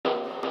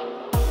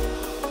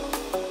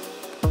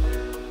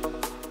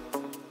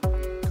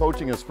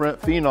coaching a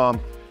Sprint Phenom,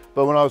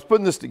 but when I was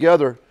putting this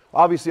together,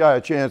 obviously I had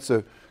a chance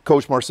to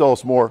coach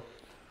Marcellus Moore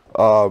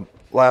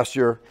last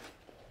year,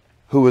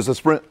 who was a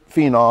Sprint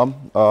Phenom,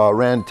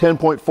 ran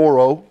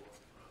 10.40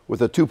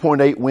 with a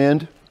 2.8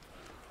 wind.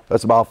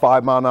 That's about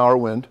 5 mile an hour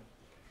wind,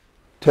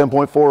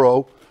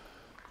 10.40.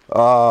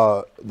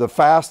 The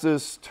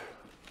fastest,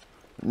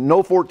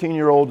 no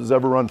 14-year-old has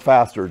ever run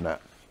faster than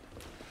that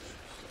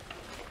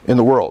in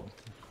the world,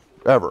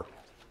 ever.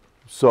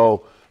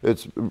 So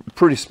it's a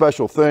pretty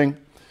special thing.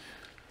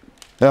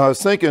 Now I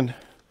was thinking,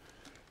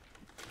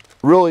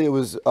 really it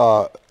was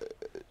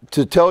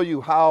to tell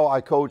you how I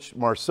coach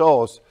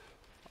Marcellus,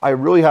 I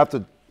really have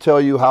to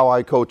tell you how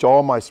I coach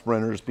all my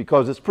sprinters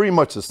because it's pretty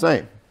much the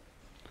same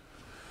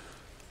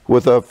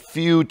with a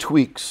few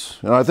tweaks.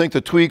 And I think the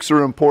tweaks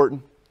are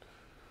important.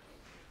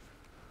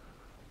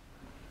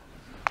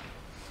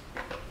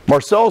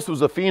 Marcellus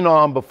was a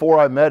phenom before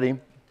I met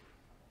him.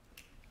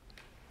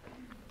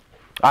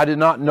 I did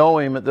not know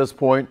him at this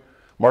point.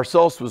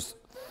 Marcellus was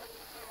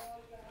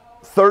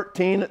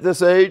 13 at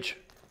this age.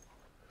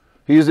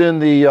 He's in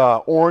the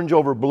orange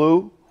over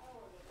blue,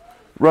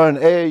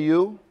 running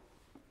AAU.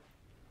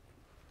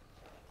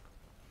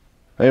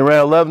 And he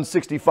ran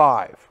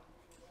 11:65.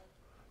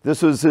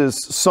 This was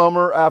his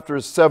summer after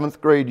his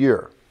 7th grade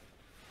year.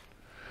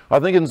 I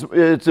think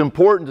it's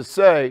important to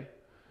say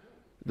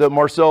that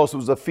Marcellus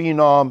was a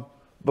phenom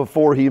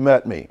before he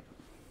met me.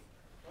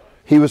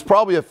 He was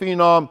probably a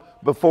phenom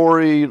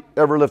before he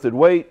ever lifted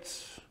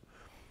weights,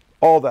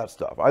 all that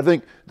stuff. I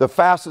think the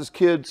fastest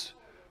kids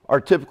are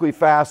typically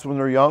fast when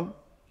they're young,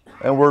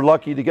 and we're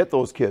lucky to get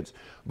those kids.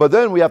 But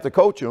then we have to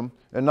coach them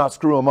and not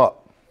screw them up.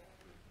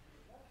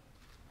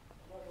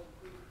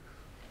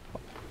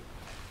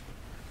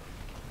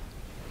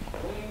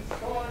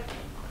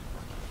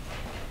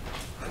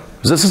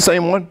 Is this the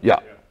same one? Yeah.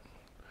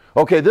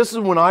 Okay, this is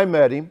when I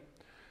met him.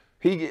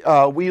 We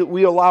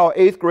allow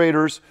 8th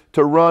graders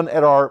to run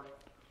at our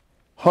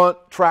Hunt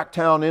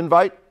Tracktown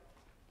invite.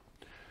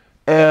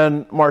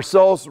 And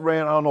Marcellus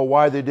ran, I don't know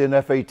why they did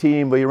an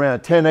F18, but he ran a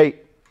 10.8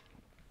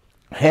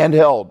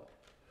 handheld.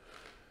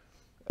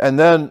 And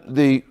then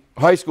the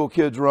high school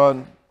kids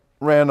the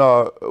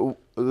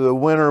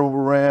winner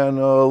ran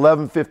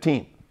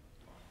 11:15.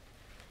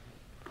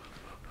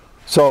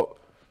 So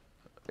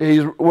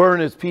he's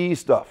wearing his PE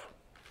stuff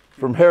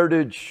from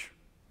Heritage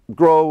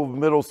Grove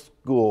Middle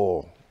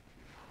School.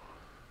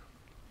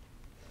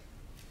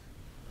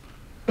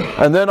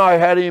 And then I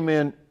had him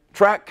in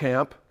track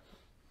camp,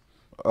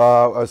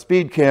 a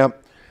speed camp,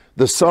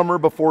 the summer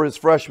before his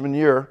freshman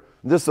year.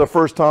 This is the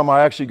first time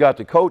I actually got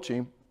to coach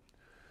him.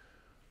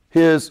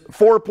 His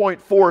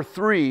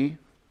 4.43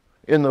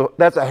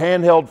 that's a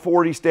handheld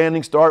 40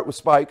 standing start with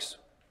spikes,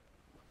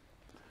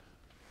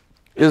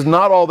 is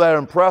not all that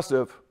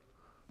impressive.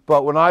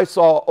 But when I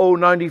saw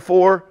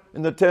 0.94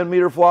 in the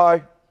 10-meter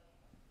fly,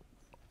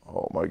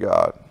 oh my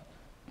God.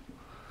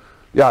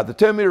 Yeah, the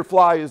 10-meter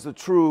fly is the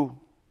true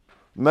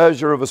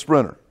measure of a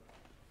sprinter.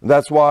 And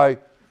that's why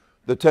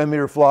the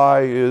 10-meter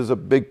fly is a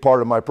big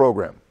part of my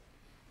program.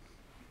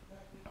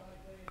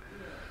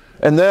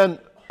 And then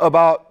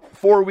about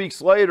 4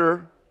 weeks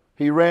later,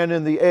 he ran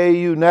in the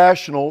AAU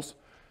Nationals.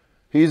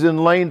 He's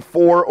in lane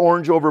 4,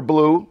 orange over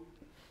blue.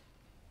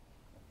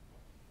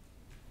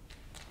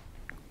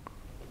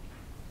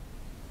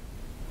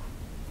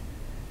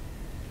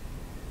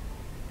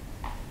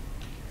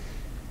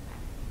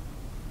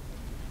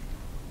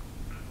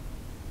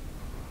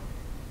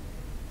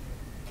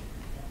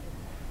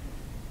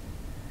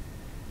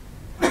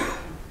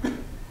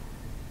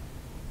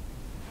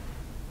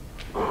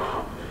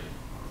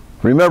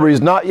 Remember,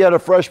 he's not yet a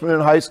freshman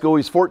in high school.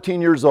 He's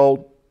 14 years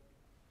old.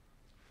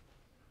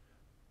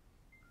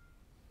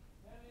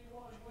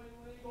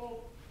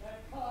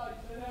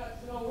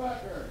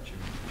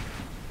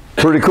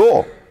 Pretty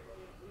cool.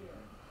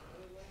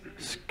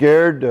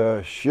 Scared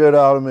the shit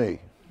out of me.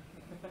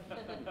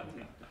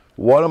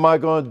 What am I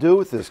going to do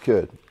with this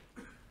kid?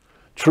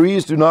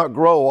 Trees do not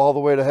grow all the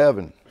way to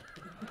heaven.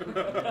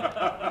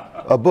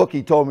 A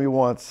bookie told me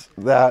once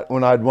that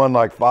when I'd won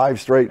like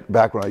 5 straight,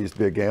 back when I used to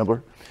be a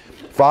gambler,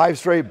 5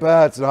 straight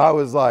bets, and I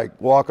was like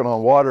walking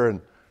on water, and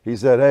he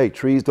said, hey,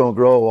 trees don't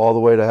grow all the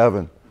way to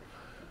heaven.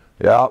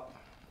 Yeah.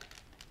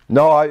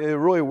 No, it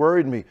really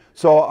worried me.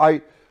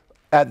 So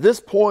at this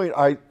point,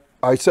 I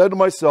said to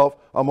myself,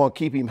 I'm going to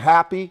keep him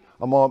happy.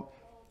 I'm going to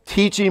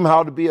teach him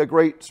how to be a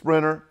great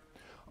sprinter.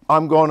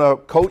 I'm going to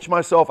coach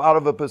myself out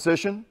of a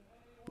position,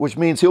 which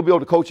means he'll be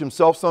able to coach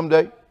himself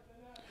someday.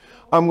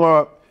 I'm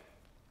going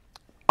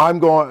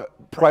to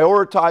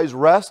prioritize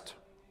rest,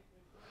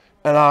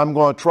 and I'm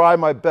going to try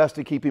my best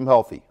to keep him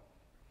healthy.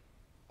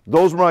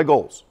 Those are my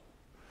goals.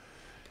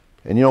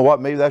 And you know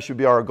what? Maybe that should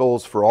be our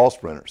goals for all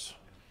sprinters.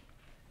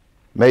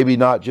 Maybe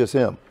not just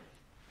him.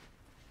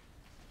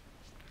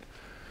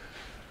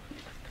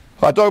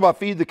 I talk about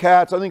Feed the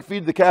Cats. I think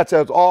Feed the Cats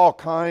has all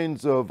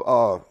kinds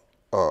of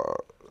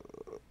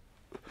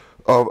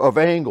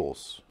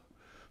angles.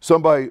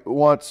 Somebody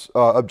once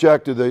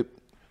objected. They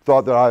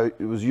thought that I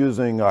was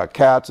using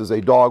cats as a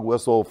dog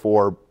whistle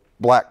for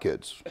black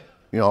kids.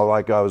 you know,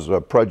 like I was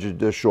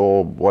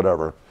prejudicial,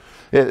 whatever.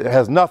 It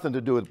has nothing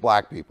to do with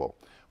black people.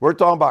 We're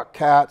talking about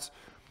cats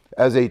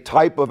as a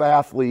type of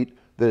athlete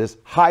that is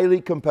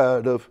highly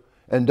competitive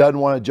and doesn't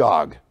want to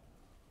jog,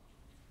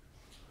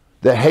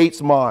 that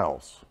hates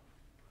miles,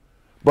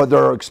 but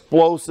they're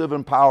explosive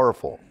and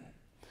powerful.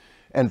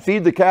 And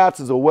Feed the Cats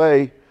is a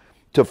way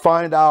to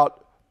find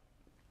out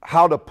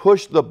how to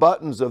push the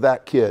buttons of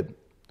that kid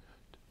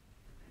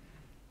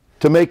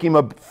to make him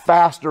a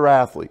faster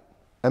athlete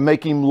and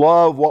make him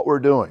love what we're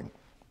doing.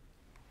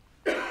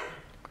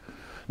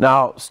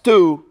 Now,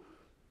 Stu's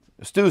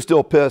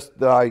still pissed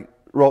that I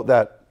wrote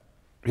that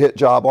hit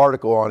job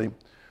article on him.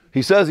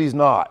 He says he's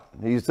not.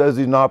 He says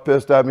he's not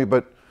pissed at me,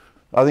 but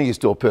I think he's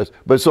still pissed.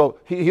 But so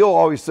he'll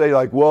always say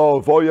like, well,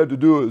 if all you had to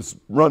do is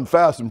run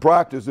fast and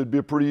practice, it'd be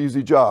a pretty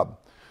easy job.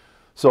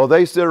 So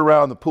they sit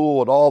around the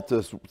pool at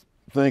Altus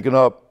thinking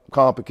up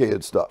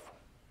complicated stuff.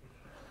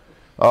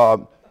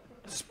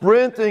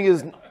 Sprinting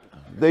is,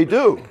 they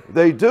do.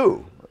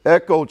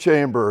 Echo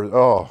chamber,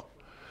 oh.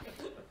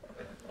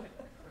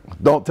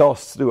 Don't tell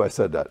Stu I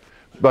said that.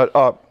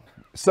 But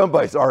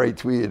somebody's already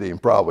tweeted him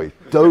probably.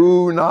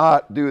 Do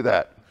not do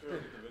that.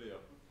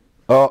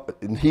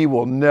 And he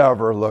will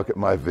never look at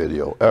my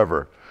video,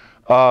 ever.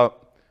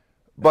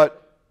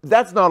 But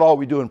that's not all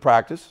we do in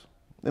practice.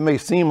 It may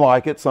seem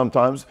like it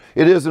sometimes.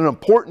 It is an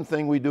important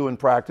thing we do in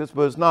practice,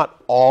 but it's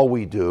not all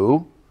we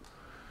do.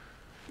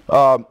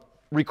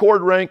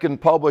 Record, rank, and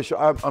publish.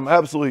 I'm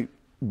absolutely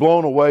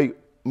blown away.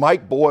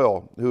 Mike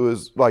Boyle, who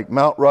is like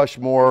Mount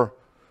Rushmore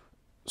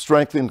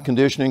strength and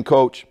conditioning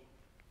coach,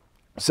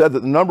 said that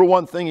the number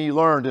one thing he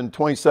learned in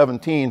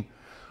 2017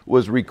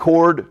 was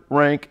record,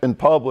 rank, and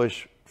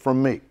publish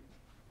from me.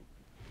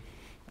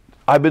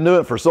 I've been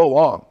doing it for so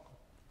long.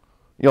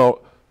 You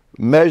know,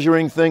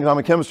 measuring things. I'm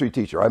a chemistry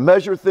teacher. I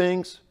measure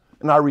things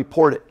and I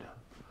report it.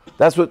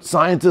 That's what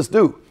scientists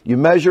do. You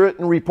measure it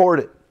and report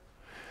it.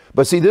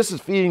 But see, this is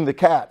feeding the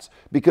cats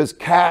because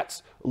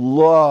cats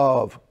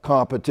love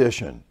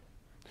competition.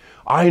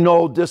 I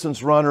know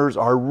distance runners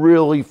are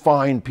really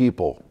fine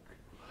people.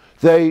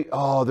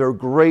 They're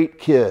great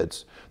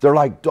kids. They're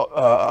like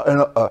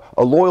a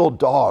loyal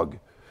dog.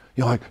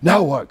 You're like,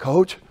 now what,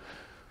 coach?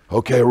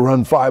 Okay, we'll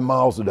run 5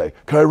 miles a day.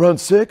 Can I run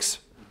 6?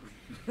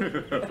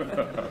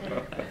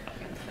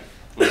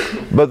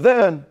 But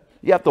then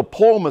you have to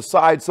pull them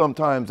aside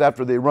sometimes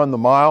after they run the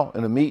mile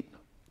in a meet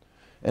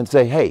and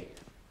say, hey,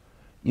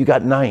 you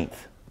got 9th.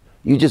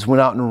 You just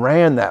went out and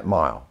ran that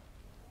mile.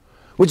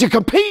 Would you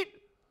compete?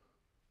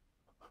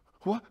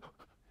 What?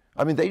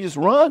 I mean, they just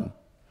run.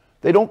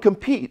 They don't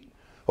compete.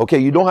 Okay,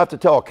 you don't have to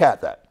tell a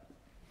cat that.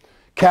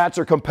 Cats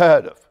are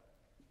competitive.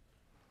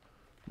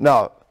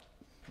 Now,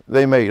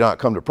 they may not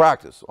come to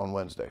practice on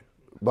Wednesday,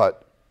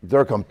 but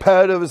they're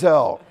competitive as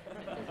hell.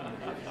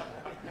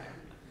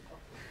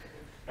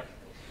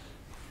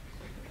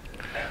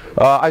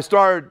 I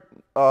started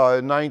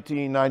in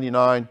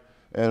 1999,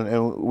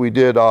 and we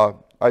did, I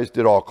just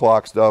did all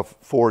clock stuff,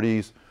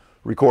 40s,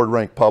 record,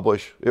 rank,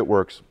 publish. It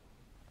works.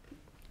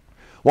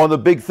 One of the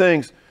big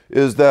things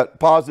is that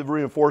positive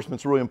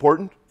reinforcement is really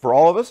important for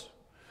all of us.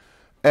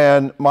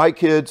 And my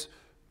kids,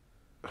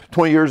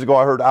 20 years ago,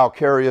 I heard Al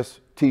Carius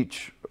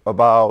teach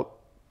about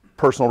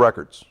personal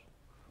records,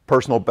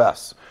 personal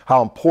bests,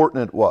 how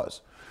important it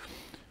was.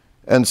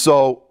 And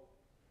so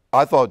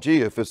I thought,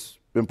 gee, if it's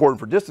important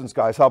for distance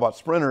guys, how about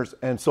sprinters?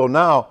 And so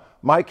now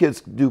my kids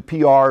do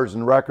PRs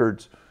and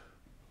records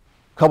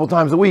a couple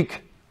times a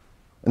week,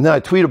 and then I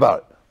tweet about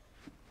it.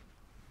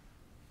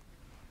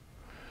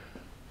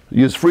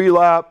 Use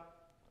Freelap.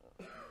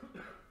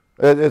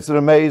 It's an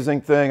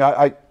amazing thing.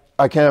 I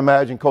can't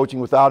imagine coaching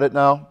without it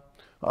now.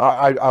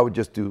 I would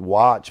just do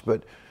watch,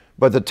 but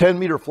the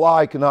 10-meter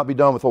fly cannot be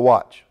done with a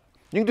watch.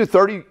 You can do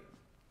 30,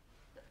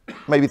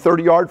 maybe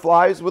 30-yard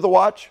flies with a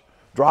watch.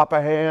 Drop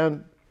a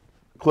hand,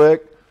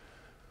 click.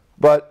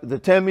 But the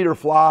 10-meter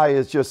fly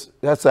is just,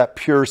 that's that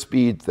pure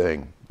speed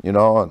thing, you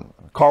know. And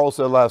Carl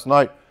said last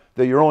night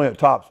that you're only at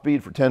top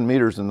speed for 10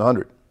 meters in the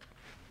 100.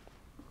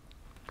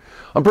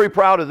 I'm pretty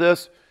proud of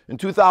this. In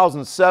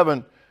 2007,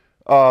 it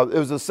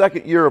was the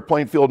second year of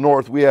Plainfield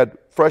North. We had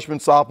freshmen,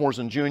 sophomores,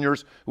 and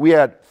juniors. We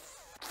had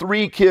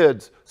 3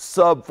 kids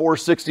sub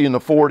 460 in the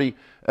 40,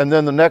 and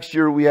then the next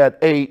year we had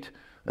 8,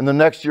 and the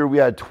next year we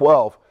had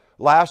 12.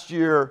 Last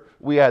year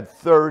we had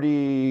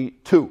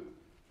 32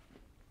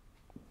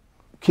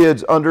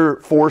 kids under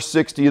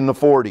 460 in the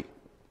 40.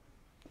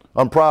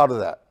 I'm proud of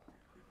that.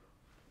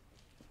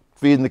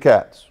 Feeding the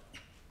cats.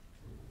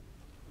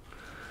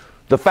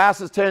 The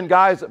fastest 10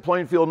 guys at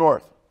Plainfield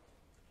North.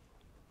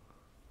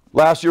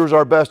 Last year was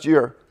our best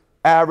year.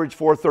 Average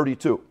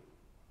 432.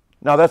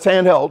 Now that's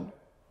handheld,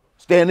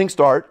 standing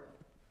start,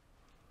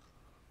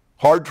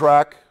 hard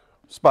track,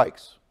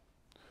 spikes.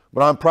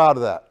 But I'm proud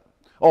of that.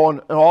 Oh,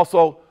 and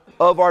also,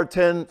 of our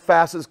 10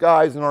 fastest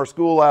guys in our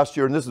school last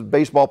year, and this is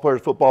baseball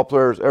players, football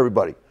players,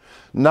 everybody,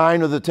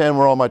 9 of the 10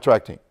 were on my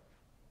track team.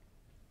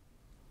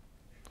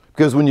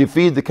 Because when you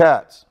feed the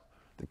cats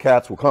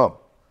will come.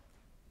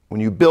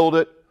 When you build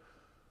it,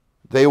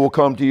 they will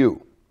come to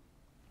you.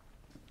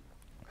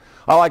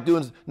 I like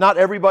doing, not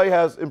everybody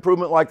has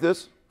improvement like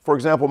this. For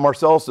example,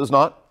 Marcellus does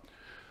not.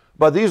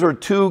 But these are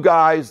two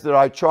guys that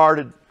I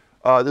charted.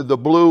 The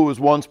blue was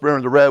one sprinter,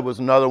 the red was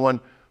another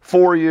one.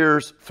 4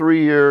 years,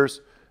 3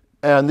 years,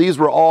 and these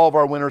were all of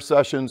our winter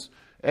sessions.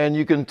 And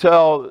you can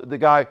tell the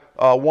guy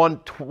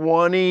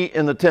 120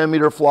 in the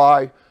 10-meter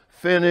fly,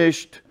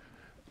 finished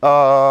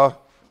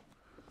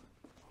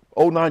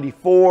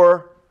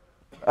 094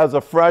 as a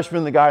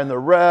freshman. The guy in the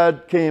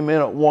red came in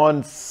at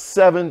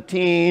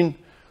 117,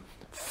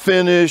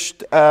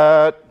 finished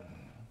at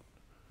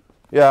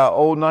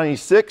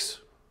 096.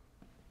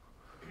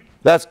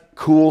 That's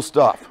cool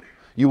stuff.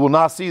 You will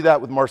not see that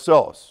with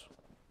Marcellus.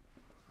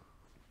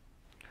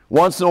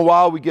 Once in a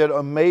while we get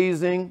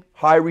amazing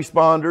high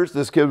responders.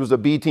 This kid was a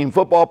B team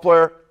football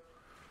player,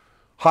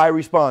 high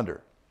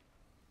responder.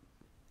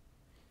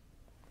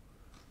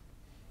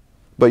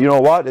 But you know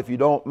what? If you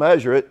don't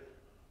measure it,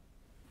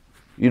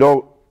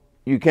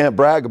 you can't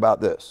brag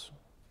about this.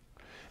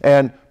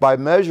 And by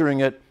measuring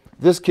it,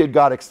 this kid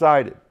got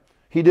excited.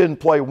 He didn't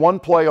play one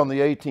play on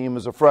the A team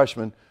as a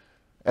freshman,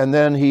 and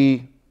then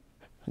he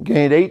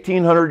gained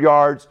 1,800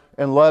 yards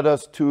and led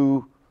us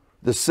to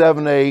the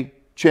 7A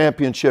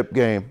championship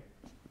game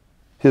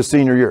his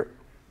senior year.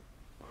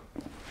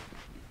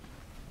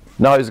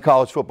 Now he's a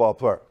college football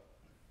player.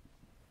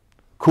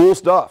 Cool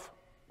stuff.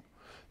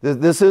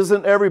 This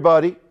isn't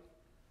everybody,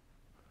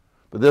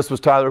 but this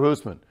was Tyler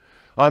Hoosman.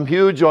 I'm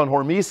huge on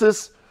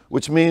hormesis,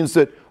 which means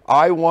that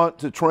I want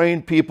to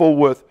train people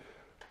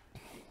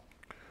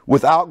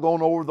without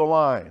going over the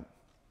line.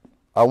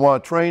 I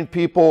want to train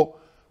people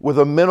with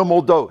a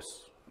minimal dose.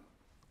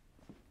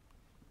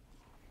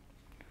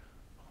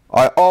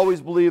 I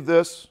always believe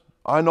this.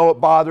 I know it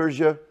bothers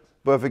you,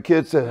 but if a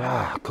kid says,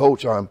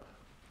 Coach, go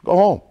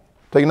home,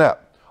 take a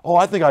nap. Oh,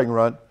 I think I can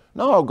run.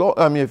 No, go.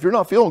 I mean, if you're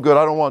not feeling good,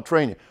 I don't want to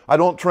train you. I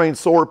don't train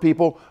sore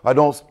people. I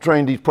don't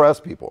train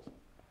depressed people.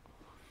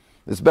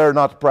 It's better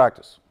not to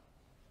practice.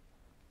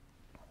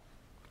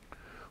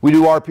 We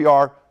do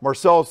RPR.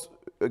 Marcellus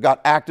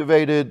got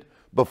activated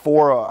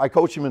before. I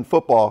coached him in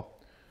football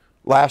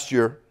last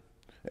year,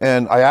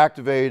 and I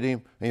activated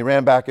him, and he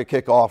ran back a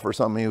kickoff or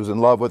something. He was in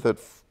love with it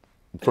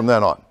from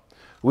then on.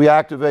 We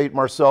activate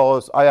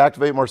Marcellus. I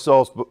activate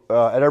Marcellus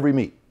at every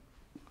meet.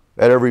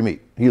 At every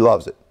meet. He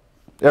loves it.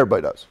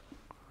 Everybody does.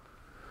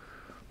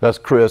 That's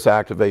Chris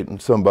activating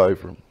somebody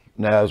from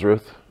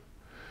Nazareth.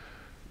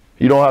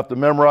 You don't have to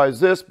memorize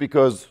this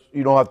because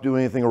you don't have to do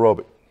anything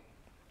aerobic.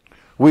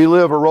 We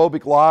live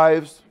aerobic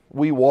lives.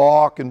 We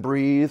walk and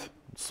breathe,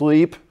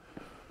 sleep.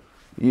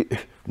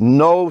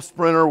 No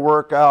sprinter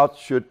workout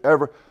should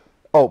ever.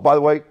 Oh, by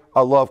the way,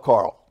 I love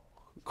Carl.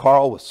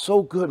 Carl was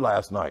so good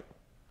last night.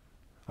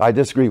 I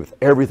disagree with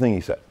everything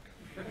he said.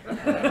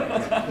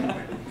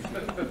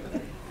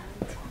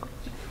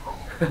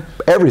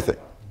 Everything.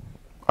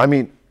 I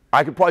mean,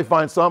 I could probably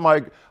find some.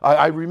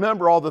 I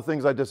remember all the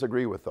things I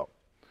disagree with, though.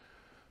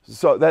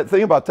 So that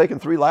thing about taking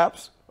 3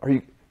 laps,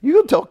 you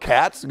gonna tell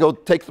cats to go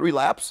take 3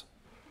 laps?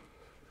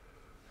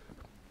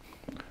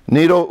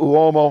 Nito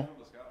Uomo.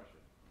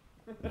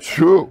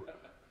 True.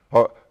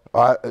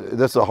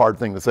 That's a hard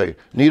thing to say.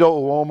 Nito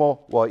Uomo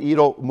wa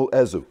ito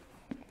muezu.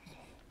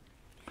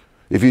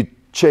 If you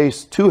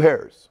chase 2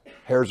 hares,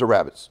 hares are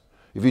rabbits.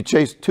 If you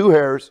chase 2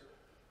 hares,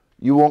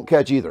 you won't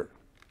catch either.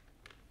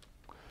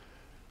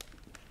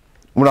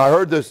 When I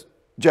heard this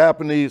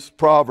Japanese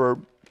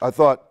proverb, I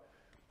thought,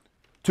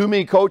 too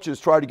many coaches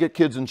try to get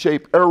kids in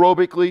shape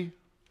aerobically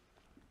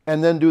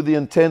and then do the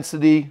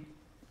intensity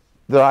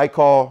that I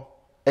call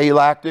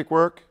alactic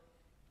work.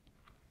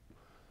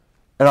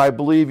 And I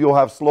believe you'll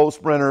have slow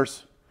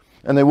sprinters,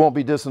 and they won't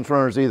be distance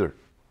runners either.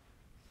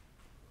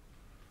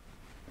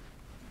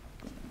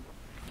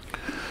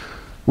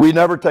 We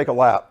never take a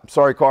lap.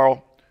 Sorry,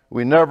 Carl.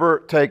 We never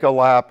take a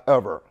lap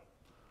ever.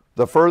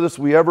 The furthest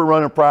we ever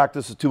run in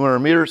practice is 200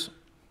 meters.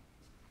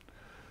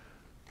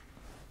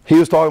 He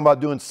was talking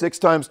about doing 6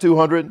 times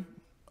 200.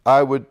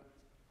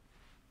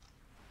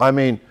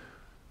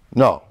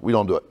 No, we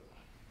don't do it.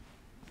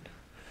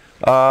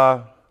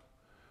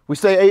 We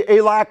say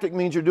alactic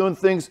means you're doing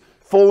things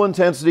full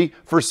intensity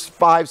for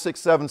 5, 6,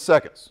 7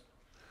 seconds.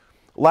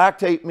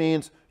 Lactate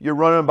means you're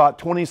running about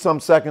 20-some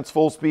seconds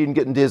full speed and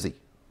getting dizzy.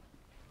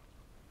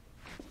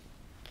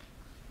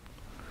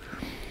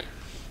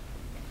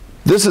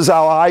 This is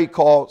how I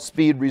call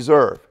speed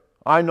reserve.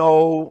 I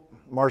know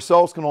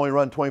Marcellus can only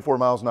run 24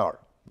 miles an hour,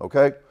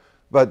 okay?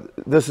 But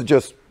this is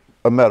just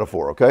a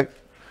metaphor, okay?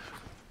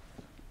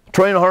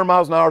 Train 100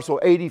 miles an hour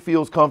so 80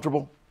 feels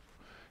comfortable.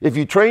 If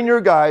you train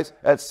your guys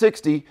at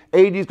 60,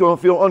 80 is going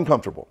to feel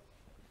uncomfortable.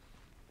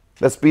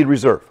 That's speed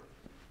reserve.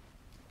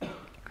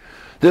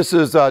 This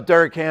is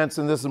Derek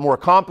Hansen. This is a more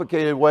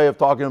complicated way of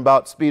talking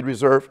about speed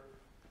reserve.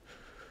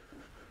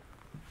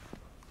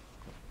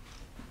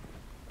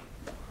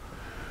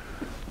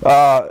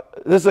 This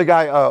is a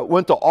guy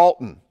went to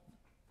Alton,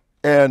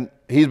 and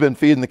he's been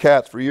feeding the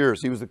cats for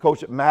years. He was the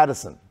coach at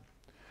Madison,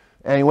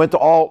 and he went to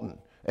Alton,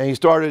 and he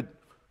started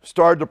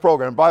the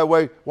program. By the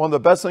way, one of the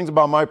best things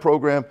about my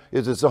program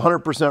is it's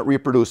 100%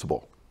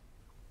 reproducible.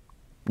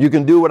 You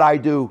can do what I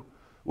do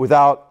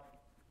without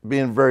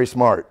being very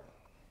smart.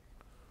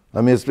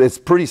 I mean, it's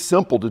pretty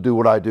simple to do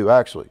what I do,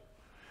 actually.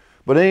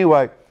 But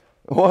anyway,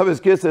 one of his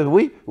kids said,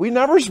 we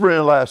never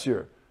sprinted last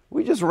year.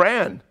 We just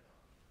ran.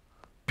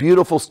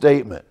 Beautiful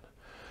statement.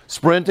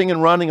 Sprinting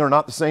and running are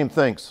not the same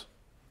things.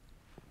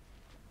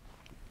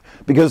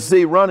 Because,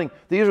 see, running,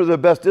 these are the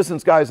best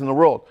distance guys in the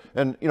world.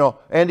 And, you know,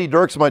 Andy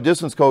Dirks is my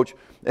distance coach,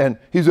 and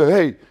he said,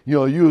 hey, you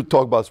know, you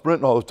talk about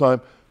sprinting all the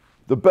time.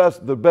 The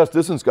best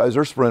distance guys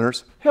are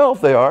sprinters. Hell,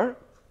 if they are.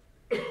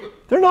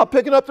 They're not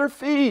picking up their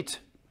feet.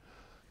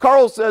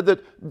 Carl said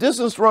that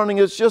distance running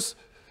is just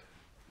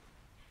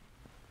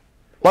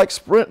like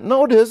sprint.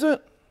 No, it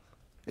isn't.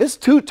 It's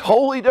two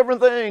totally different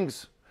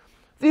things.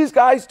 These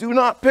guys do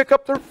not pick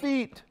up their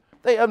feet.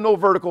 They have no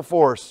vertical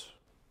force.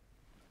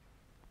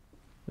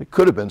 They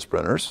could have been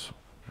sprinters,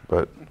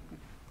 but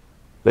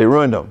they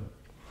ruined them.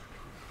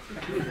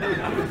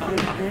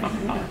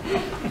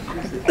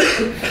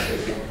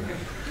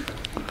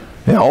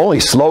 Yeah, only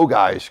slow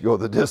guys should go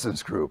to the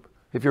distance group.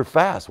 If you're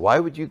fast, why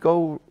would you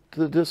go to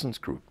the distance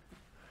group?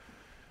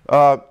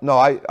 No,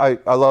 I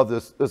love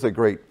this. This is a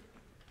great.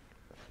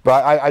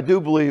 But I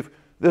do believe,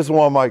 this is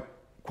one of my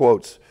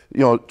quotes.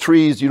 You know,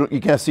 trees, you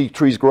can't see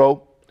trees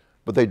grow,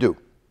 but they do.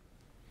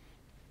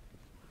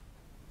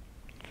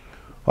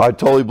 I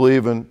totally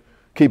believe in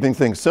keeping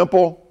things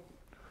simple.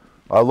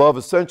 I love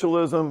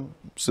essentialism,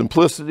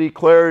 simplicity,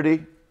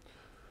 clarity.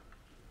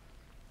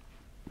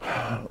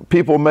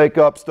 People make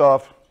up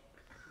stuff.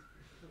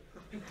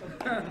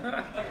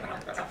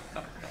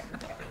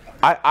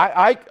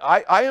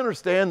 I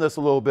understand this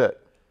a little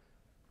bit.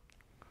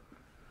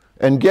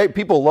 And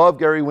people love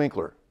Gary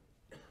Winkler.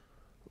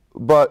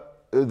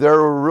 But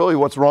they're really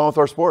what's wrong with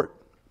our sport.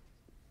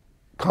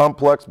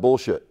 Complex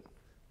bullshit.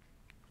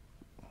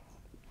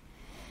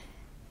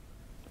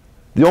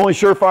 The only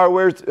surefire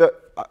ways,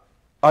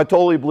 I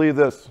totally believe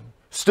this.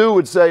 Stu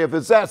would say, if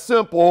it's that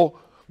simple,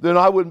 then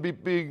I wouldn't be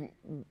paid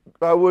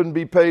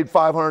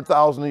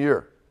 $500,000 a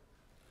year.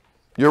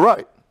 You're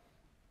right.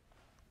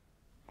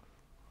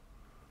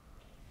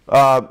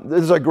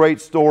 This is a great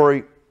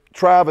story.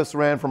 Travis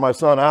ran for my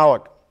son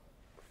Alec,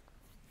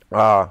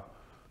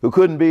 who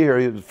couldn't be here.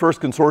 He was the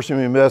first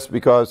consortium he missed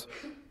because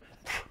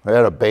I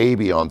had a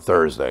baby on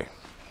Thursday.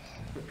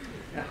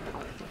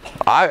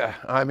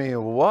 I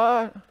mean,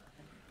 what?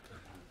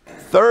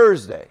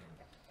 Thursday.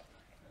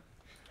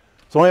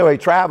 So anyway,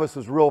 Travis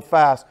is real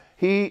fast.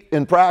 He,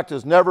 in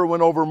practice, never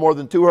went over more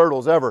than 2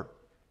 hurdles ever.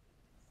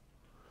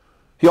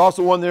 He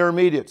also won the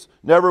intermediates.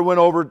 Never went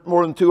over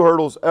more than 2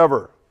 hurdles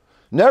ever.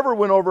 Never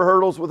went over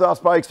hurdles without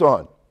spikes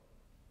on.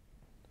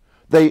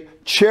 They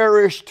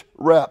cherished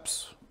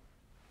reps.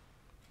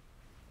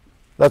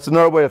 That's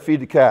another way to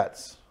feed the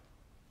cats.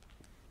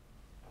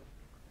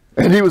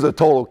 And he was a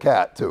total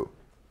cat, too.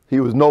 He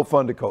was no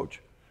fun to coach.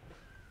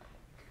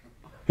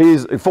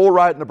 He's a full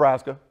ride in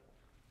Nebraska.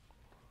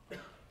 All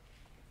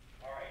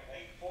right,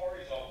 lane 4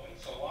 is open,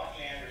 so watch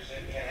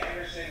Anderson. Can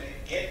Anderson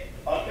get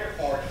under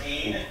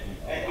 14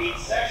 and beat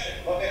Session?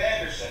 Look at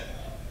Anderson.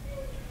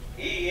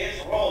 He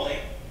is rolling.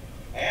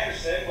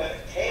 Anderson with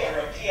Taylor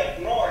of T up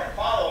north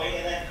following,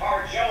 and then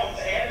Carr Jones.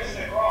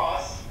 Anderson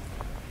across.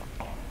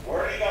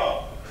 Where'd he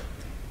go?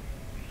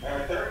 Number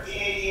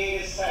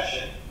 1388 is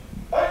Session.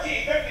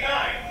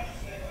 1359.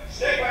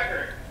 State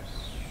record.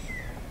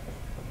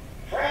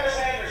 Travis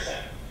Anderson.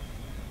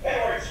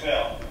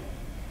 Edwardsville.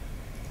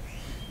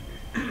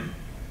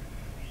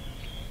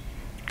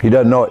 He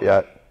doesn't know it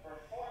yet.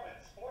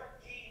 Performance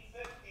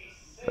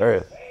 1456. There he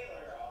is.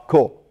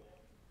 Cool.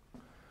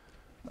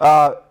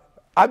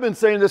 I've been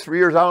saying this for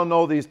years. I don't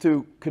know these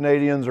two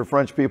Canadians or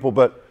French people,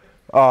 but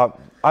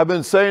I've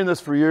been saying this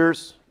for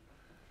years,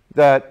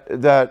 that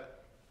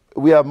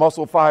we have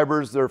muscle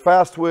fibers. They're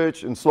fast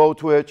twitch and slow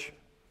twitch,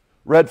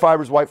 red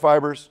fibers, white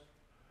fibers.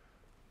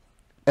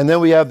 And then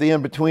we have the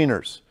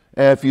in-betweeners.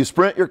 And if you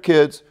sprint your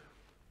kids,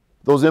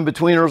 those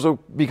in-betweeners will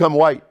become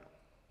white.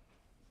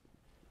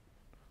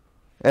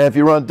 And if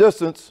you run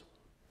distance,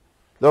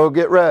 they'll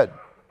get red.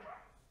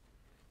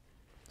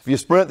 If you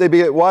sprint, they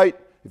get white.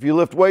 If you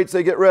lift weights,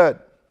 they get red.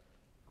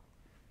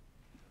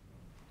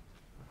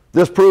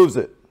 This proves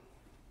it.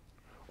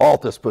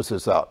 Altus puts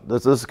this out.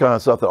 This is the kind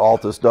of stuff that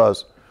Altus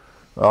does.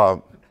 I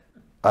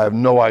have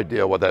no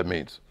idea what that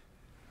means.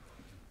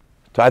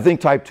 So I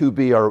think type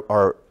 2B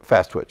are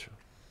fast twitch.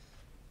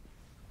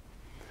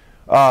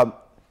 The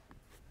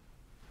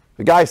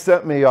guy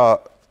sent me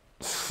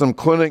some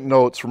clinic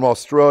notes from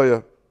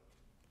Australia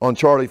on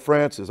Charlie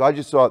Francis. I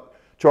just thought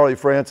Charlie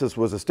Francis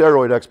was a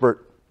steroid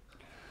expert.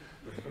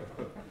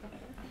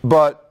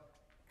 But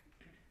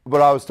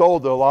I was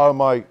told that a lot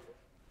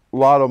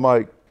of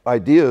my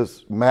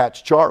ideas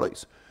match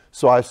Charlie's.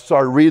 So I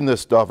started reading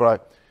this stuff, and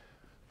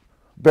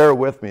bear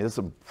with me. This is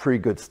some pretty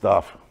good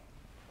stuff.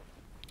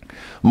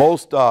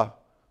 Most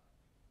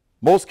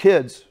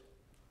kids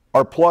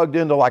are plugged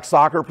into like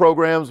soccer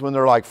programs when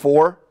they're like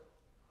 4.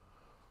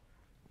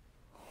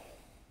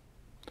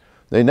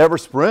 They never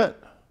sprint.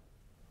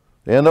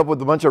 They end up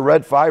with a bunch of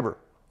red fiber.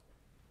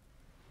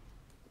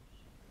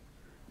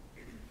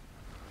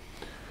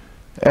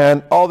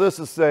 And all this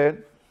is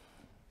saying,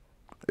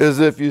 is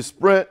if you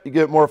sprint, you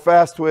get more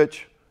fast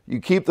twitch. You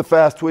keep the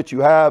fast twitch you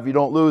have, you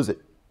don't lose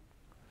it.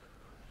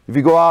 If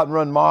you go out and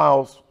run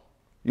miles,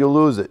 you'll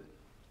lose it.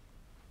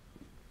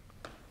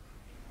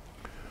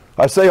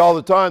 I say all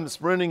the time that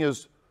sprinting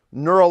is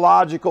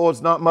neurological,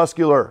 it's not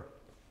muscular.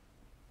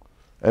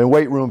 And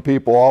weight room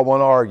people all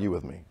want to argue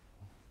with me.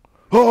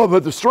 Oh,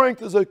 but the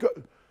strength is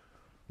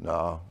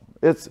no.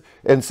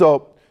 And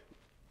so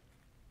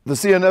the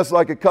CNS is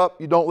like a cup,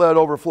 you don't let it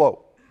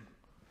overflow.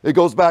 It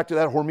goes back to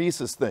that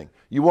hormesis thing.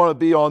 You want to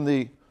be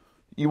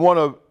you want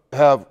to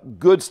have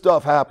good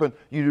stuff happen.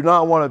 You do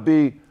not want to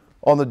be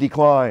on the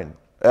decline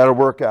at a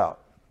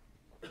workout.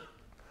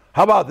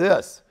 How about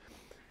this?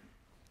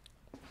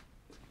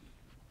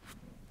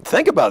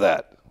 Think about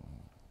that.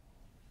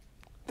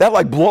 That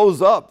like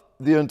blows up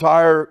the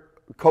entire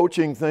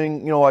coaching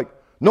thing, like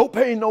no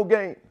pain, no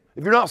gain.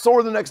 If you're not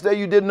sore the next day,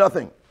 you did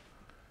nothing.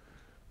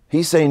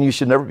 He's saying you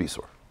should never be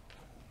sore.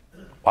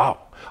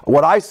 Wow.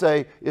 What I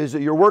say is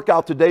that your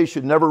workout today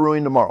should never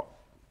ruin tomorrow.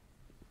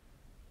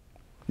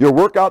 Your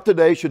workout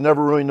today should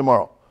never ruin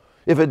tomorrow.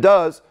 If it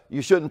does,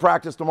 you shouldn't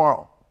practice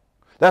tomorrow.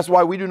 That's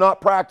why we do not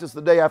practice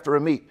the day after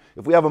a meet.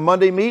 If we have a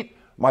Monday meet,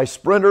 my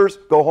sprinters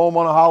go home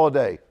on a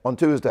holiday on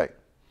Tuesday.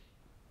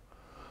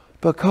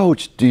 But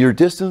coach, do your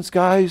distance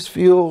guys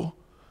feel?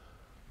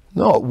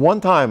 No,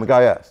 one time a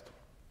guy asked,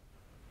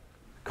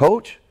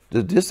 Coach,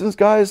 do distance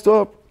guys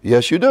still up?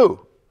 Yes, you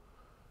do.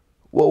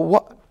 Well,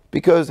 what?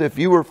 Because if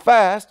you were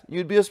fast,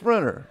 you'd be a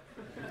sprinter.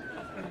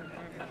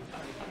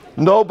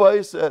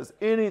 Nobody says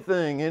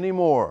anything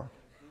anymore.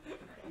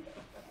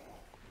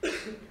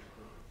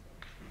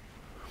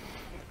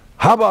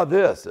 How about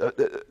this?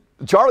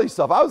 Charlie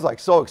stuff, I was like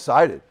so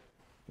excited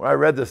when I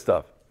read this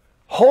stuff.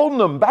 Holding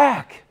them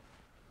back.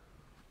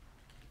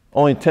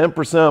 Only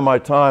 10% of my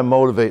time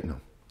motivating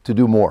them to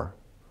do more.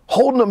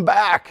 Holding them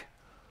back.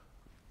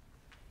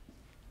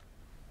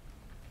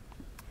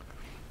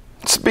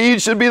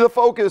 Speed should be the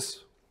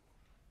focus.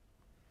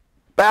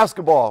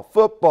 Basketball,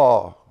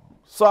 football,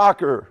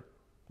 soccer,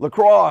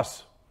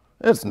 lacrosse.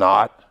 It's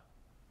not.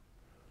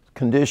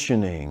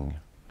 Conditioning.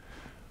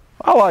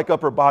 I like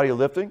upper body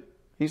lifting.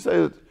 He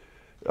says,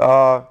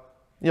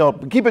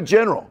 keep it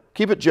general.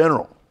 Keep it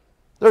general.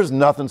 There's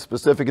nothing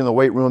specific in the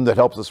weight room that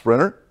helps a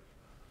sprinter.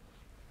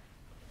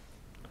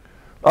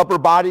 Upper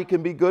body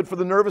can be good for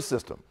the nervous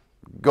system.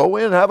 Go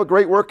in and have a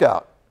great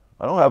workout.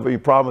 I don't have any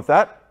problem with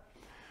that.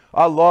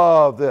 I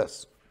love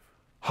this.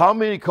 How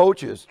many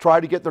coaches try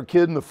to get their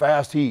kid in the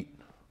fast heat?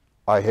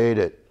 I hate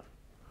it.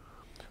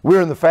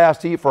 We're in the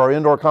fast heat for our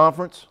indoor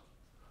conference.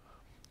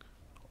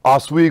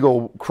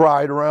 Oswego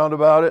cried around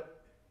about it.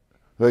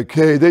 Like,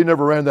 hey, they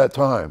never ran that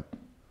time.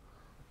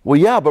 Well,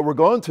 yeah, but we're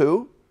going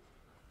to.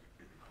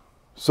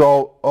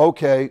 So,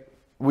 okay,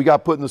 we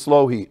got put in the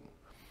slow heat.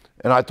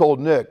 And I told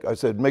Nick, I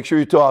said, make sure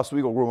you tell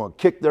Oswego we're going to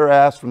kick their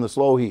ass from the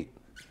slow heat.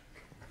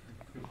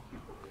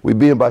 We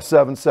beat them by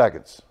 7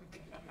 seconds.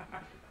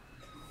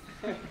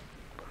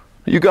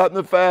 You got in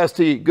the fast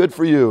heat. Good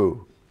for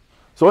you.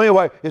 So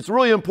anyway, it's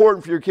really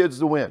important for your kids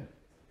to win.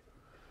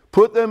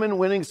 Put them in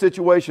winning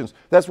situations.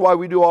 That's why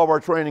we do all of our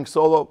training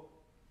solo,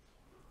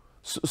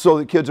 so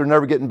the kids are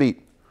never getting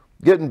beat.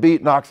 Getting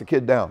beat knocks a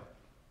kid down.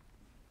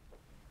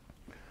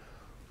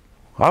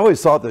 I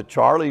always thought that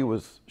Charlie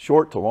was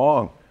short to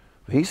long.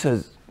 He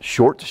says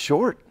short to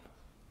short.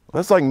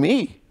 That's like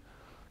me.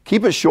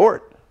 Keep it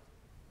short.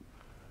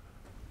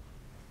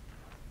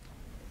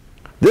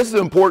 This is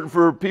important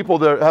for people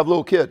that have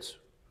little kids.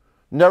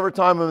 Never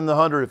time them in the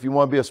 100 if you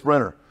want to be a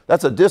sprinter.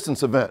 That's a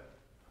distance event.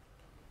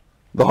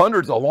 The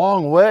 100's a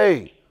long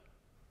way.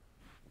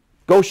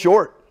 Go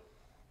short.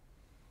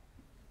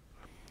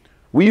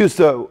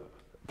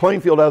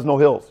 Plainfield has no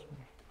hills.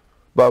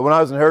 But when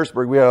I was in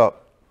Harrisburg, we had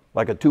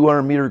like a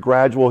 200-meter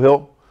gradual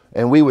hill,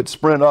 and we would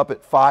sprint up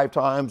it 5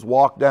 times,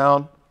 walk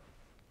down,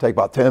 take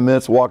about 10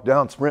 minutes, walk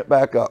down, sprint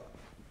back up.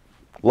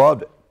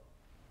 Loved it.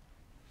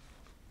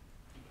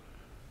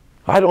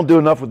 I don't do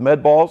enough with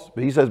med balls,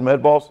 but he says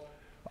med balls.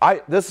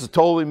 This is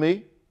totally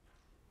me.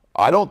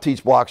 I don't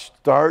teach block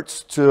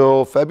starts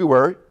till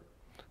February,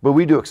 but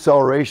we do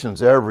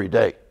accelerations every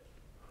day.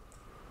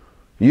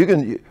 You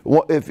can,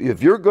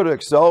 if you're good at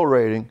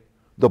accelerating,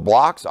 the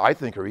blocks I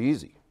think are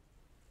easy,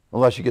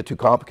 unless you get too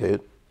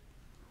complicated.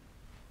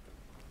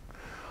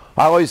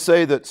 I always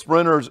say that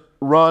sprinters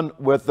run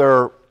with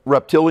their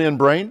reptilian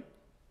brain.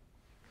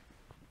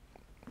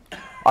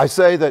 I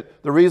say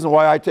that the reason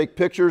why I take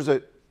pictures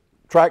at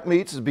track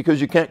meets is because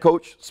you can't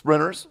coach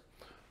sprinters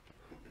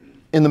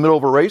in the middle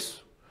of a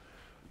race.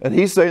 And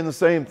he's saying the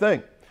same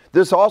thing.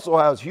 This also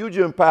has huge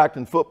impact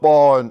in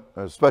football, and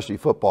especially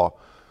football,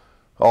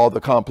 all the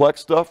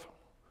complex stuff,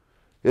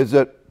 is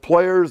that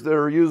players that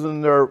are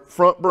using their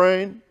front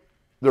brain,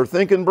 their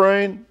thinking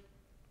brain,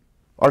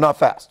 are not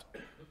fast.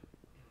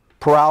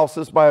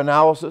 Paralysis by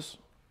analysis.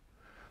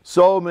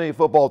 So many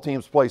football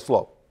teams play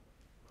slow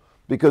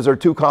because they're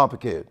too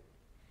complicated.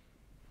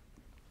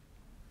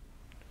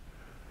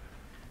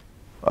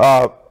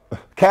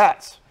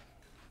 Cats.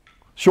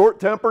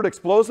 Short-tempered,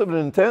 explosive, and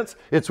intense.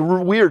 It's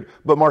weird,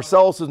 but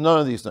Marcellus is none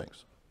of these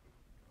things.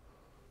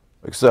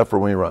 except for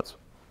when he runs.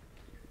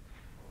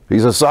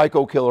 He's a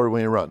psycho killer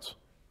when he runs.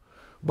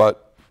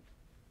 But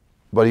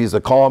he's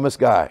the calmest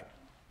guy.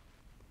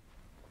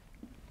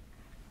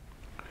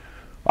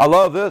 I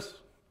love this.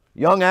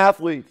 Young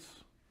athletes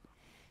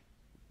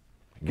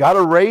got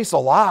to race a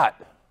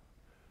lot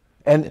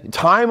and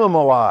time them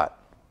a lot.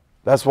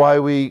 That's why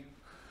we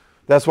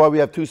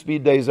have 2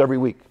 speed days every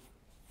week.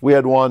 We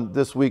had one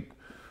this week,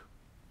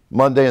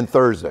 Monday and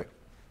Thursday.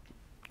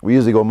 We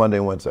usually go Monday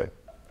and Wednesday.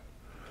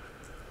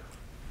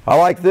 I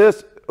like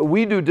this.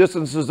 We do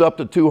distances up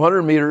to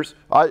 200 meters.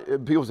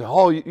 People say,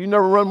 oh, you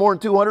never run more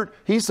than 200?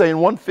 He's saying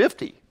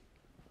 150.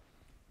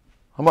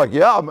 I'm like,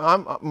 yeah,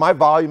 my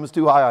volume is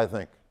too high, I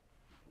think.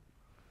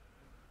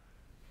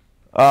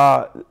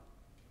 I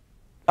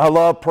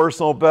love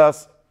personal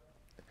best.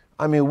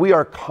 I mean, we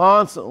are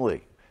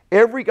constantly,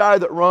 every guy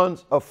that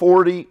runs a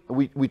 40,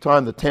 we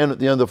time the 10 at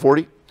the end of the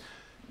 40.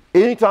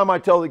 Anytime I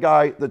tell the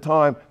guy the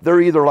time, they're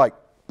either like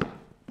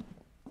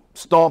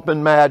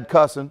stomping mad,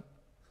 cussing,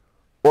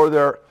 or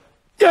they're,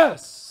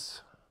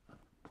 yes!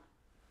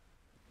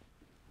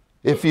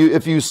 If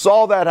you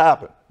saw that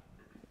happen,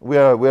 we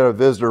had a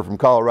visitor from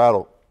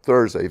Colorado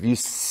Thursday.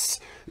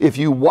 If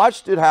you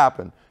watched it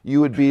happen, you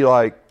would be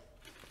like,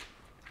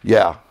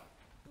 yeah,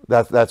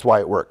 that's why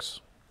it works.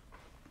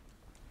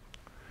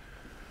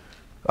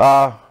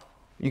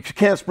 You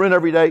can't sprint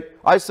every day.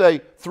 I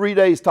say 3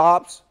 days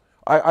tops.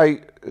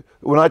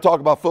 When I talk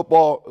about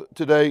football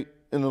today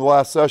in the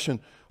last session,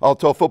 I'll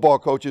tell football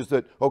coaches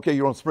that, okay,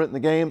 you're on sprint in the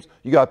games,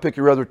 you got to pick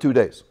your other 2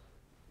 days.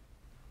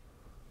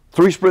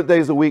 3 sprint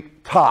days a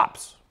week,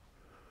 tops.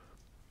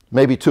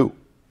 Maybe 2.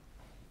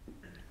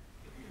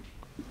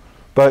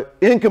 But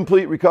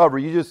incomplete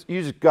recovery, you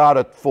just got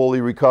to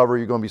fully recover.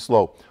 You're going to be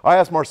slow. I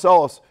asked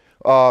Marcellus,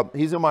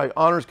 he's in my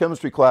honors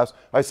chemistry class,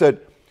 I said,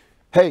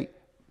 hey,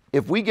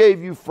 if we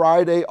gave you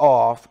Friday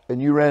off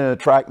and you ran in a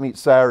track meet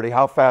Saturday,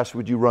 how fast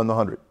would you run the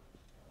 100?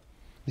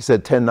 He said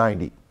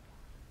 1090.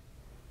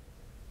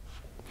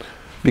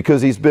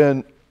 Because he's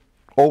been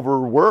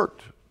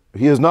overworked.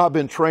 He has not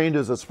been trained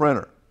as a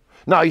sprinter.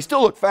 Now, he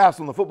still looked fast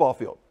on the football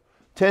field.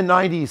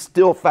 1090 is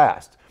still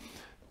fast.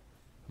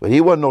 But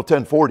he wasn't no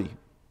 1040.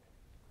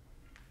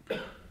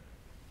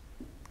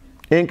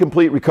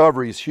 Incomplete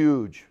recovery is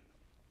huge.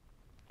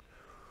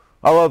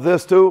 I love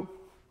this too.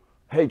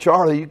 Hey,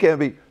 Charlie, you can't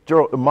be...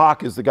 Gerald,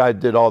 Mock is the guy that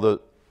did all the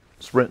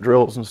sprint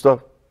drills and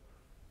stuff.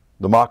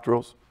 The mock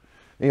drills.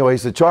 Anyway, he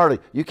said, Charlie,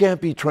 you can't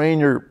be training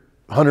your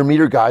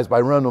 100-meter guys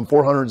by running them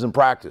 400s in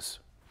practice.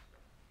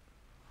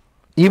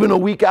 Even a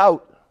week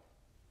out.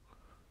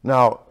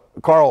 Now,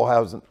 Carl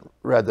hasn't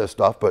read this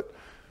stuff, but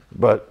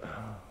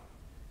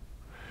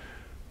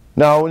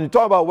now when you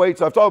talk about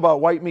weights, I've talked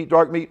about white meat,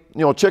 dark meat.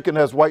 You know, chicken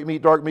has white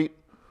meat, dark meat.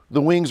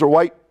 The wings are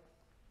white.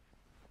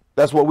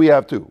 That's what we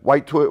have too.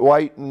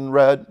 White and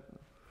red.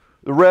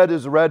 The red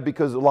is red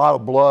because a lot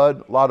of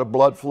blood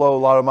flow, a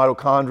lot of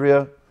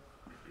mitochondria.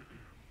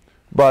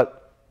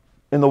 But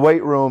in the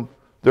weight room,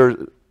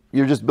 you're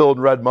just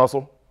building red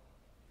muscle.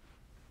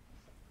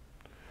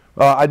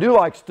 I do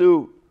like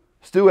Stu.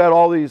 Stu had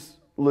all these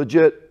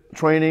legit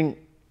training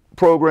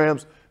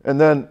programs, and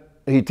then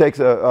he takes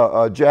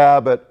a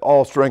jab at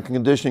all strength and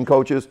conditioning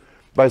coaches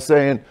by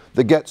saying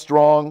the get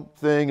strong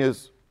thing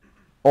is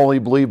only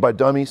believed by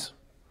dummies.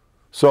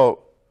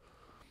 So,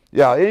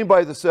 yeah,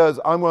 anybody that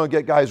says, I'm going to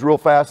get guys real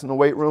fast in the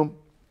weight room,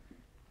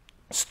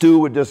 Stu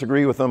would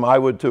disagree with them. I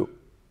would too.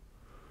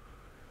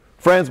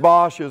 Franz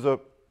Bosch is a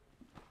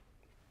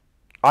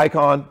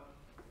icon.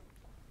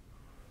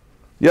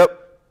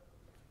 Yep.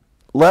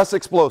 Less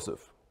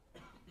explosive.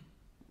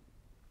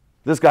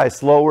 This guy's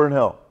slower than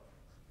hell.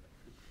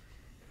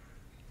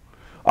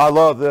 I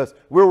love this.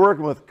 We're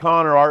working with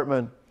Connor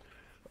Artman,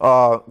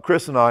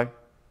 Chris and I.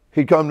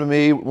 He'd come to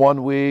me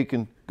one week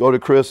and go to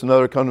Chris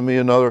another, come to me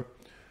another.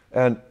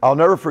 And I'll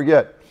never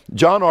forget,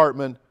 John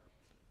Artman,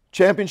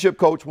 championship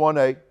coach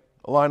 1A,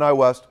 Illini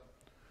West,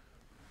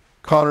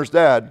 Connor's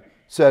dad,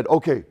 said,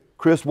 okay,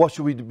 Chris, what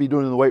should we be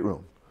doing in the weight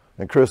room?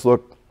 And Chris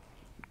looked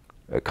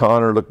at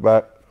Connor, looked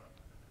back.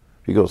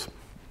 He goes,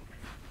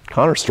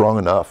 Connor's strong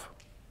enough.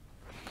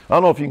 I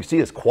don't know if you can see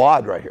his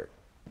quad right here.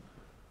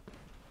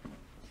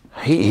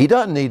 He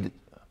doesn't need,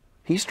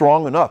 he's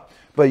strong enough.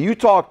 But you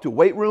talk to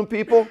weight room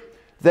people,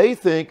 they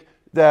think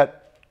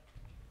that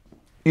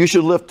you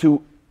should lift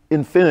to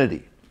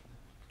infinity.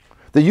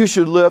 That you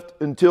should lift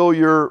until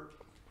you're,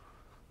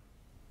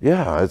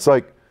 yeah, it's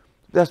like,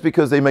 that's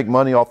because they make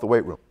money off the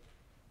weight room.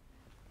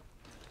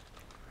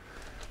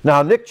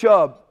 Now, Nick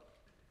Chubb,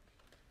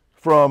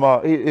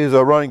 he's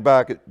a running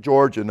back at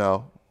Georgia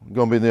now,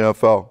 going to be in the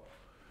NFL.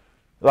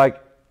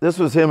 Like, this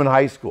was him in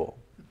high school.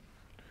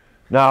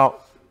 Now,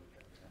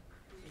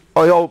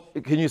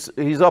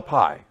 he's up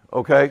high,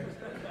 okay?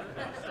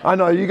 I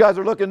know, you guys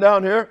are looking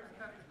down here.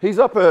 He's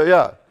up,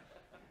 yeah.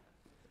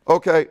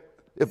 Okay,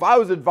 if I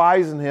was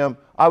advising him,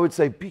 I would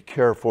say, be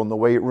careful in the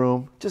weight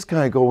room. Just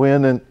kind of go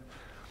in and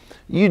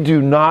you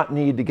do not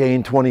need to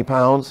gain 20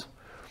 pounds.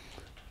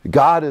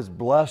 God has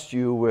blessed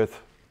you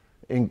with,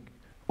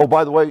 oh,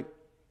 by the way,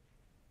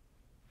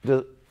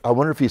 I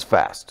wonder if he's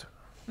fast.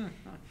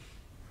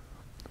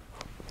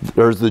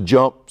 There's the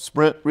jump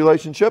sprint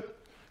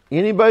relationship.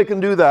 Anybody can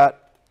do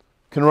that,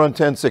 can run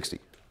 1060.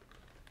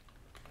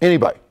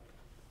 Anybody.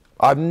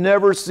 I've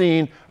never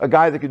seen a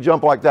guy that could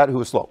jump like that who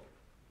was slow.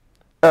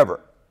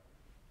 Ever.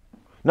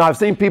 Now, I've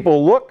seen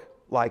people look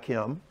like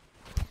him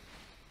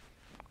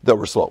that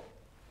were slow.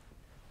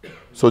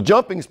 So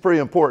jumping is pretty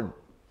important.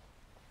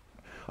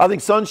 I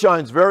think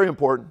sunshine's very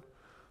important.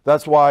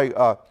 That's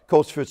why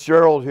Coach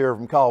Fitzgerald here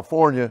from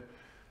California,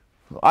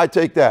 I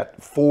take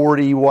that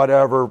 40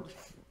 whatever,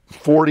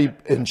 40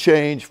 and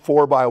change,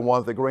 4x1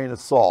 with a grain of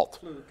salt.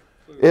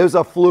 It was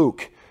a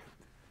fluke.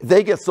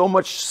 They get so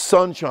much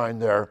sunshine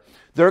there.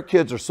 Their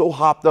kids are so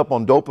hopped up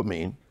on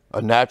dopamine,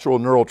 a natural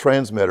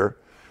neurotransmitter.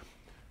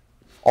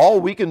 All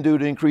we can do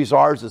to increase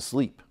ours is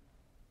sleep,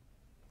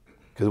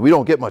 because we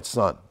don't get much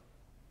sun.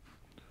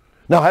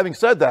 Now, having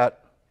said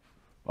that,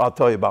 I'll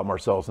tell you about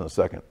Marcellus in a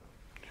second.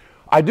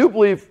 I do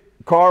believe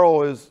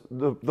Carl is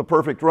the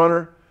perfect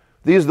runner.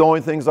 These are the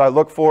only things I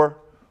look for.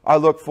 I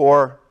look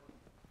for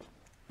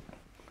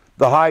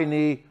the high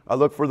knee. I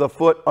look for the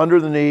foot under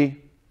the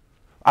knee.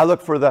 I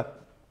look for the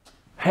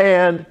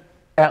hand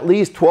at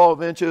least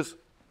 12 inches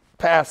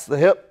past the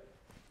hip.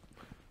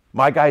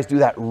 My guys do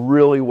that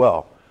really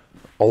well.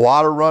 A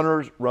lot of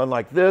runners run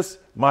like this.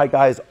 My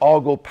guys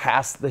all go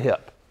past the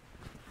hip.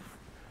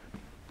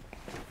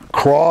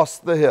 Cross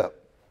the hip.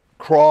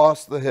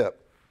 Cross the hip.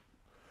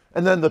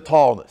 And then the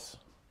tallness.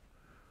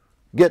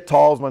 Get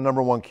tall is my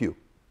number one cue.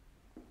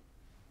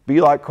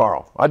 Be like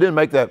Carl. I didn't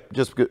make that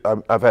just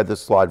because I've had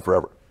this slide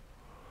forever.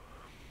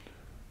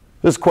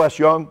 This is Quest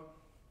Young.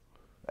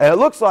 And it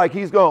looks like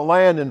he's going to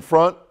land in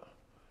front.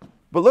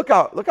 But look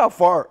how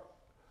far.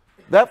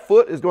 That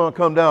foot is going to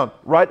come down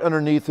right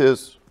underneath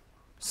his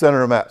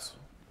center of mass.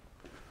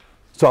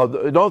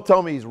 So don't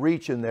tell me he's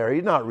reaching there.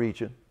 He's not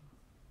reaching.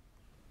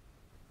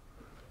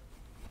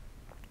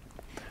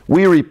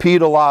 We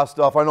repeat a lot of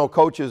stuff. I know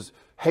coaches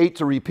hate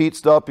to repeat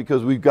stuff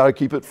because we've got to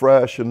keep it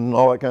fresh and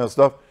all that kind of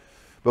stuff.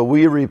 But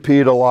we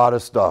repeat a lot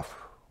of stuff.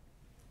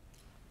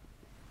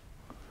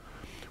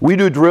 We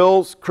do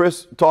drills.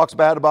 Chris talks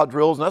bad about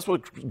drills, and that's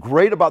what's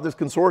great about this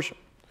consortium,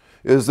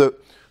 is that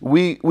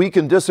we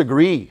can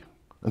disagree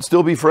and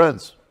still be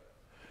friends.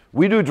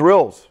 We do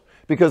drills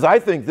because I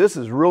think this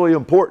is really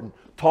important.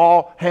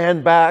 Tall,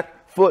 hand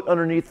back, foot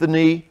underneath the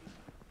knee.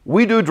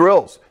 We do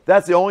drills.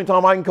 That's the only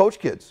time I can coach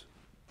kids.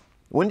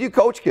 When do you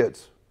coach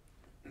kids?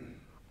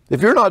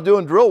 If you're not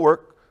doing drill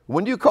work,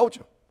 when do you coach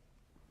them?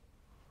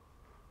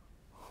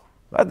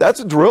 That's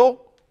a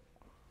drill.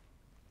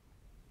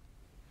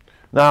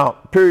 Now,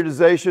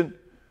 periodization.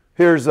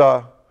 Here's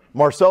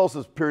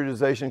Marcellus's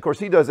periodization. Of course,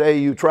 he does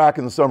AAU track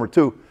in the summer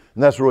too,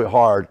 and that's really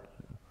hard.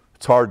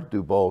 It's hard to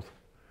do both.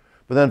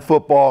 But then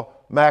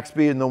football, max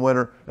speed in the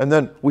winter, and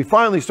then we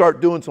finally start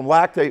doing some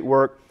lactate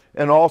work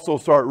and also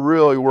start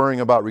really worrying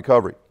about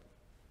recovery.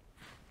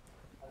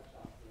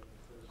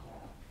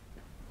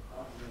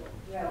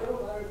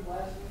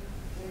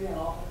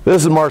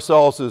 This is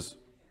Marcellus's,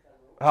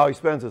 how he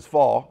spends his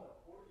fall.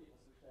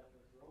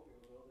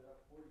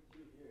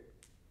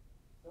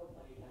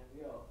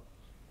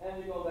 And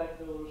we go back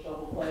to the little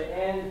shovel play,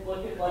 and it's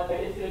looking like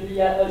it's going to be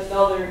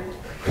another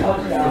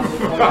touchdown.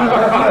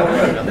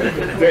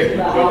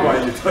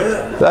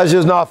 That's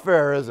just not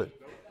fair, is it?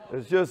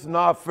 It's just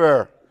not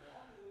fair.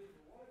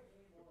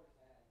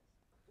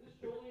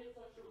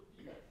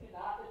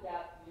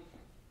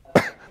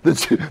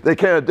 They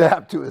can't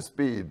adapt to his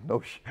speed.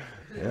 No shit.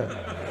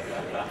 Yeah.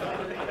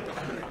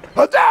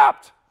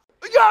 Adapt!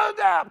 You gotta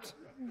adapt!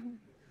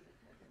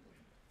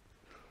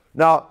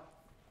 Now,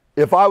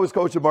 if I was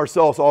coaching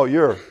Marcellus all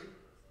year,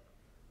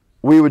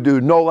 we would do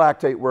no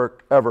lactate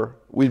work ever.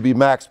 We'd be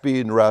max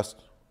speed and rest,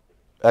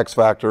 X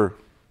factor.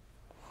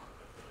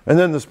 And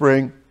then in the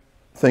spring,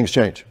 things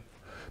change.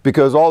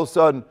 Because all of a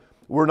sudden,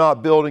 we're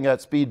not building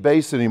at speed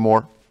base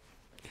anymore.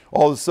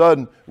 All of a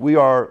sudden, we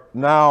are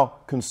now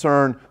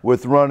concerned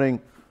with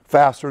running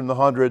faster than the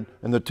 100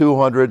 and the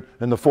 200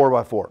 and the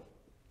 4x4.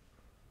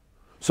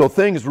 So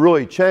things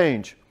really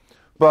change.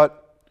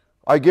 But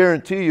I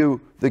guarantee you,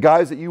 the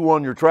guys that you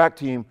want on your track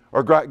team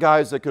are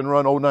guys that can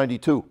run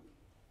 092.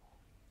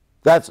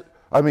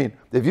 I mean,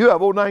 if you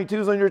have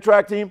 092s on your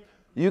track team,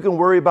 you can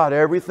worry about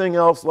everything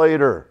else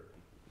later.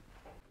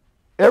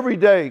 Every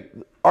day,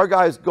 our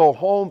guys go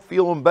home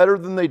feeling better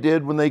than they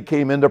did when they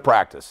came into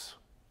practice.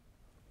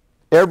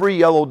 Every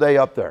yellow day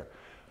up there.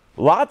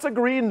 Lots of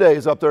green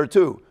days up there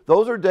too.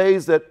 Those are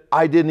days that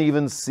I didn't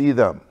even see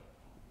them.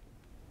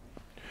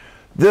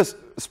 This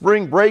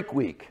spring break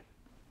week,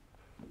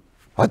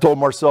 I told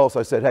Marcellus,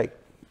 I said, hey,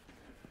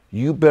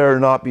 you better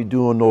not be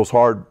doing those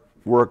hard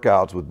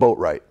workouts with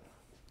Boatwright.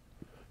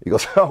 He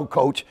goes, oh,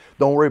 coach,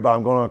 don't worry about it.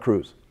 I'm going on a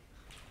cruise.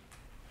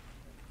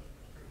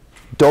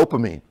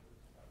 Dopamine.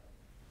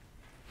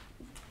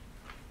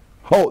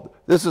 Oh,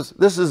 this is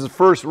his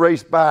first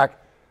race back.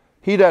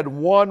 He'd had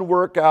one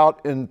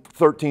workout in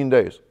 13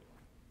 days.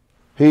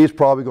 He's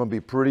probably going to be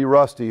pretty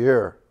rusty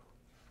here.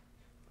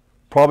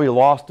 Probably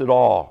lost it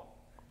all.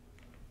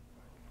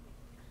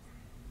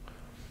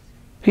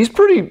 He's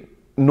pretty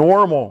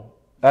normal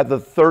at the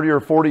 30 or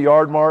 40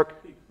 yard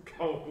mark.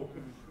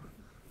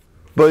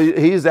 But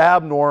he's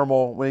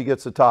abnormal when he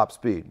gets to top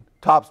speed.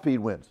 Top speed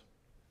wins.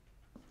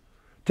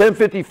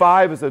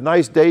 10:55 is a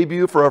nice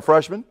debut for a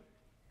freshman.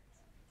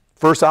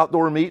 First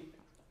outdoor meet.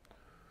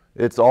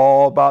 It's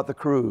all about the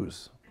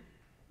cruise.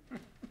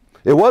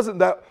 It wasn't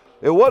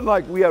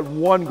like we had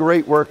one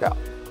great workout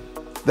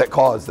that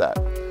caused that.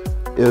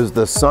 It was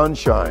the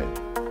sunshine.